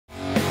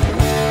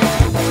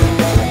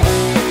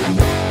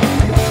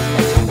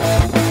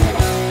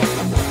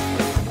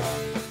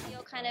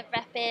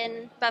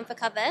Run for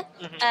Cover,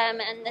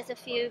 and there's a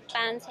few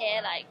bands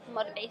here like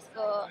Modern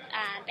Baseball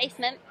and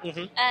Basement,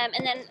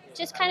 and then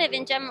just kind of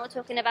in general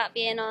talking about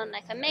being on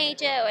like a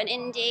major or an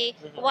indie.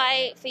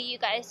 Why for you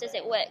guys does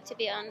it work to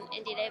be on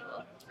indie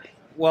label?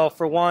 Well,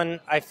 for one,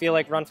 I feel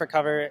like Run for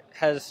Cover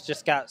has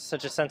just got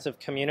such a sense of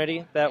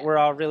community that we're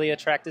all really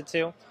attracted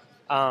to.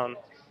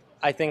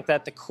 I think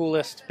that the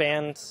coolest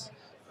bands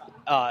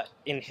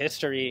in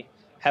history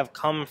have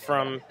come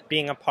from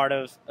being a part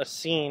of a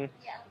scene,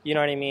 you know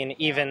what I mean?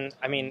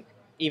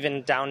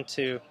 Even down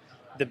to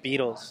the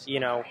Beatles, you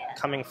know,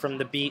 coming from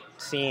the beat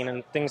scene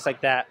and things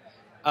like that.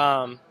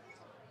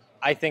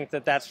 I think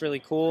that that's really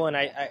cool, and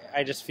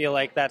I just feel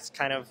like that's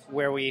kind of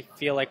where we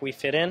feel like we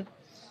fit in.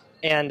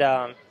 And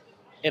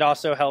it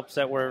also helps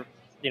that we're,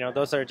 you know,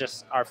 those are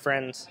just our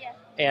friends,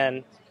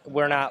 and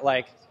we're not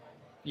like,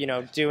 you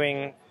know,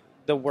 doing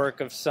the work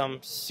of some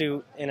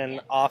suit in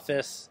an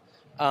office.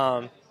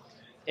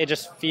 It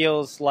just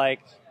feels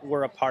like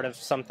we're a part of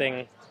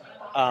something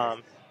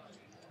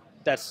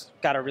that's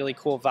got a really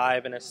cool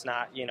vibe, and it's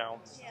not, you know,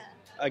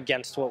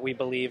 against what we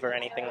believe or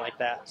anything like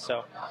that.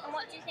 So. And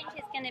what do you think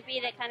is going to be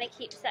that kind of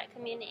keeps that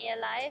community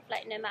alive,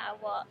 like no matter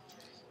what?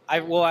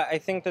 I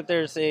think that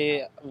there's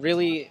a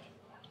really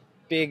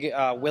big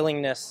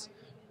willingness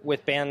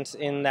with bands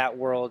in that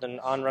world and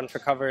on Run for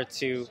Cover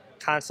to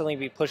constantly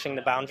be pushing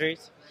the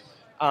boundaries.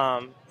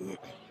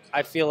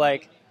 I feel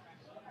like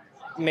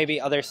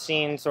maybe other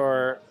scenes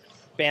or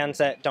bands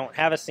that don't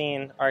have a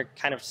scene are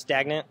kind of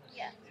stagnant.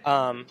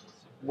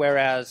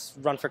 Whereas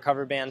Run for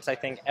Cover bands, I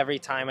think every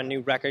time a new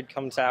record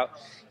comes out,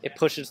 it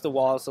pushes the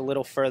walls a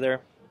little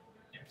further.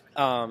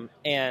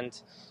 And,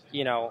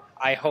 you know,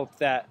 I hope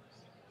that,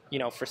 you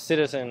know, for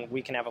Citizen,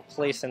 we can have a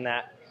place in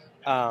that.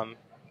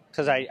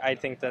 Because I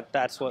think that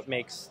that's what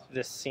makes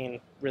this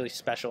scene really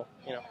special,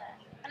 you know.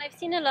 And I've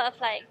seen a lot of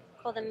like,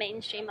 call them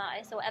mainstream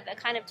artists or whatever,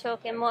 kind of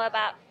talking more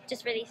about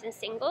just releasing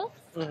singles.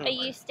 Are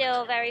you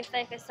still very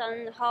focused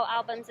on the whole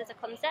albums as a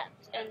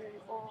concept?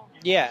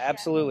 Yeah,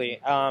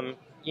 absolutely.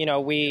 You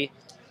know,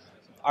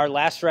 our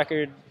last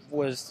record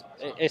was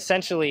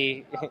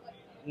essentially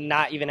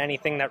not even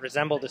anything that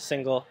resembled a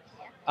single,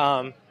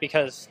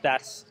 because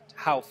that's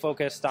how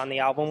focused on the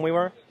album we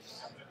were.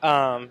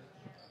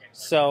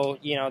 So,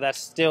 you know, that's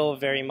still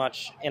very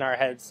much in our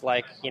heads,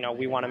 like, you know,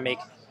 we want to make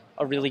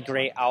a really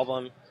great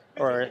album,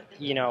 or,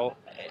 you know,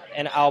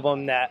 an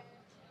album that,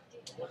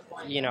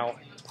 you know,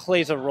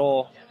 plays a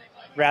role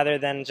rather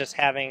than just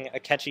having a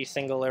catchy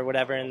single or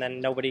whatever and then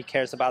nobody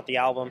cares about the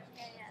album.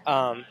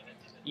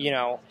 You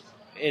know,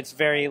 it's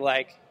very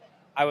like,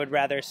 I would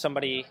rather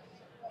somebody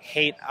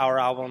hate our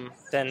album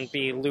than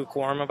be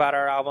lukewarm about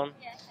our album.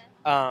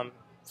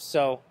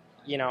 So,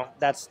 you know,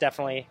 that's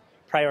definitely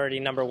priority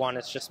number one.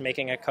 It's just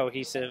making a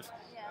cohesive,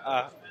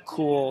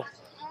 cool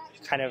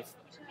kind of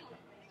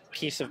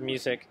piece of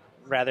music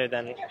rather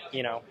than,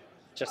 you know,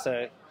 just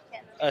a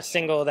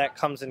single that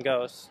comes and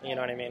goes. You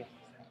know what I mean?